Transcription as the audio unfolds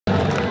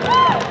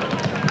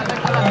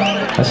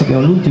Adesso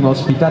abbiamo l'ultima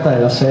ospitata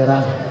della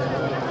sera.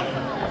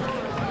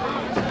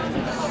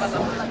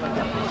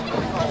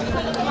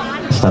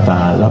 È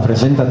stata la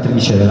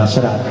presentatrice della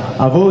serata.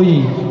 A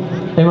voi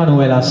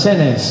Emanuela,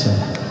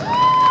 Senes.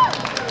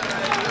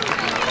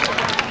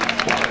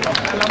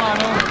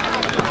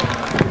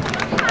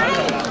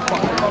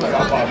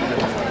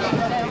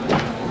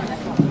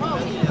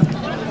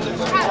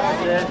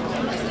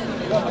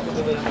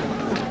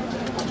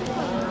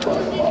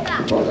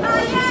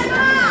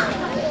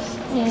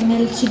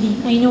 Nel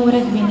CD, è in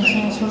ore, quindi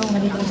sono solo una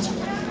di tracce.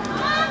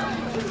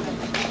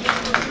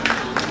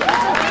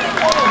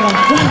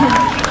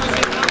 Grazie.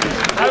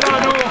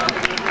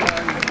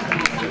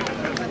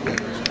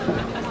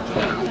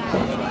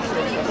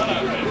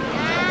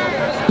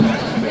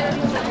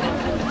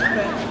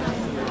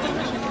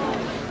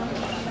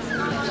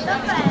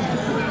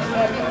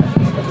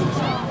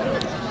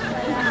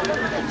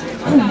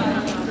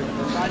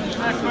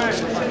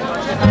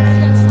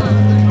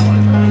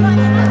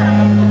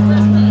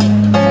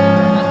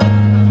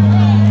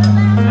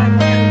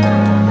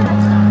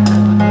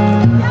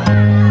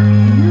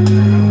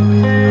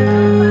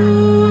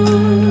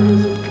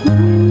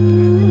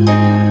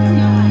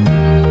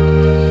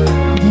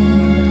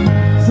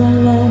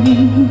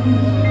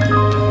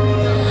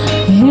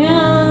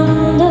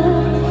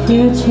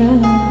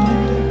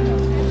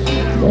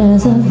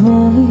 There's a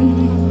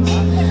voice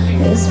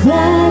as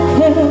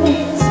black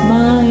as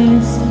my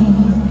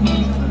skin.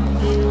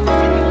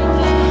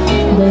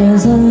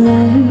 There's a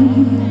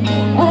light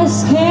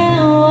asking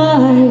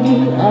why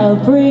our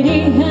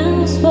pretty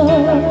hands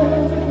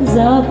falls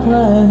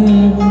apart.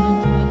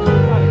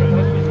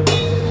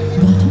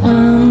 But I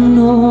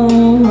know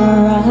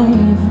where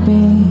I've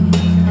been.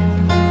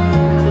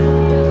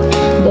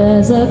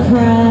 There's a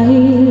cry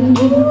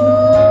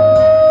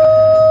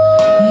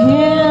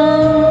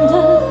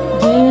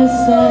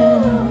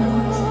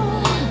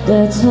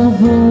that's a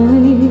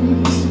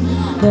voice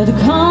that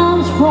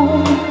comes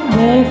from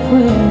back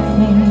with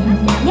me.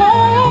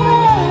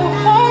 And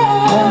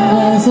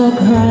there's a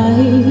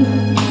cry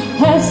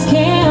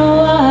asking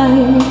why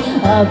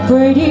our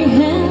pretty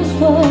hands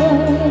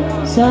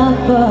falls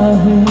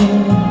apart.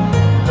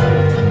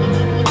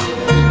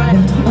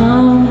 But I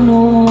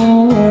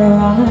know where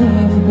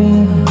I've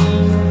been.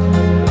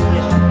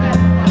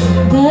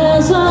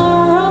 There's a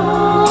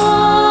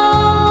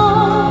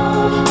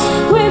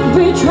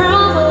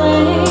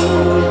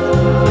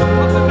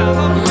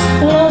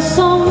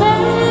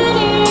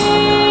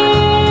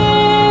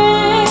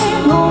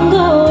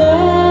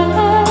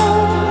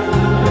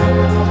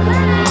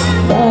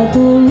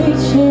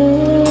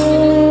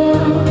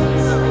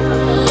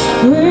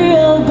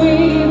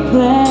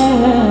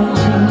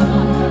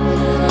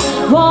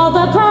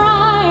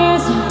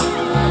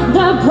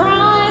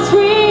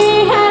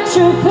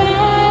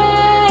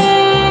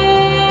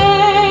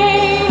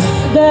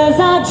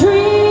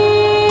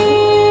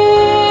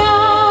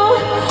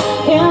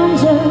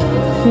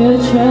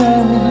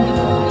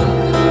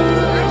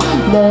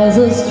there's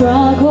a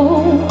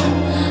struggle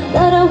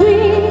that we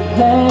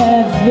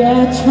have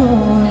yet to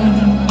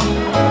win,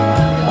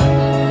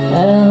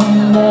 and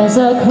there's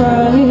a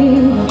cry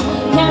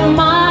in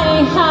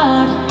my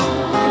heart,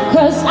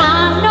 'cause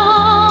I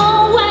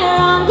know where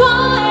I'm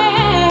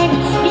going.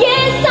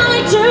 Yes,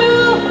 I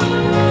do,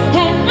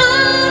 and I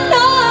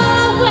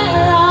know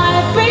where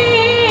I've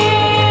been.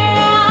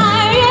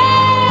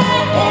 Yeah.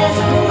 There's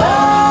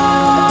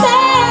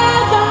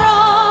a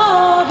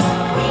road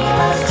we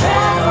must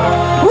travel.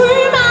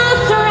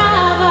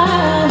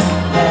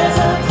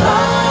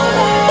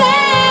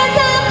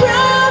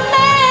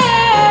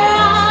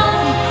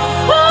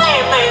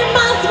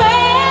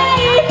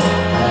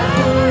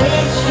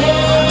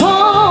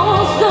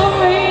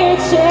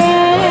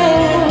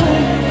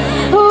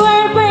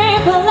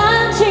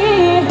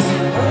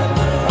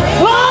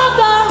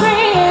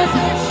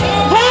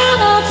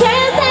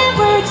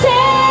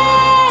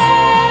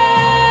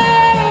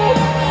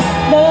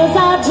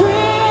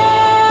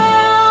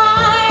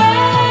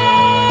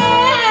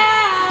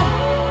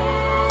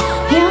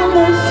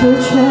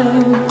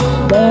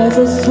 There's a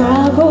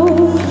struggle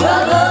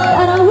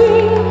that we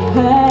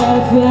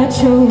have yet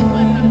to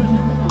win,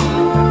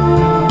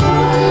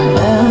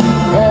 and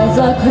there's a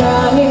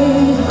cry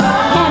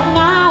in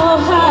our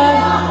heart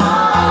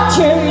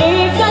to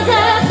lift us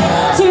up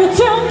to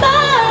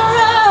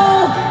tomorrow,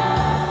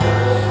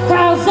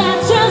 'cause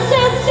that's just a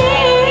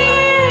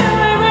sin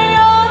we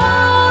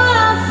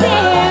all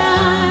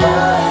sin.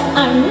 I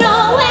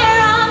know where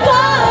I'm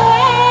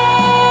going,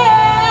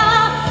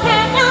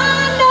 and I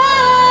know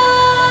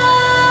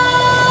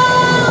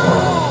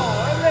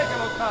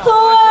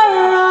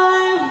where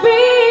I've been.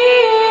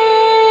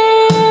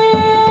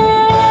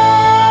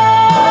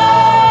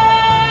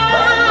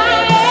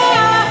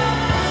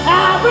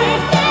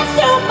 Everything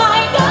to my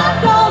God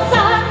knows I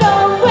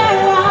know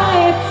where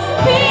I've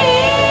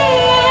been.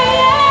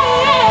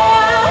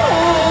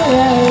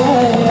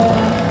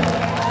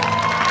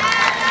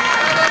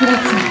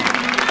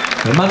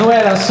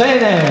 Emanuela,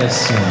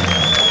 Senes,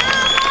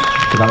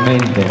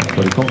 finalmente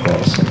fuori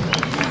concorso.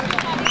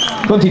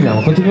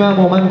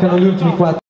 Continuiamo, mancano gli ultimi 4.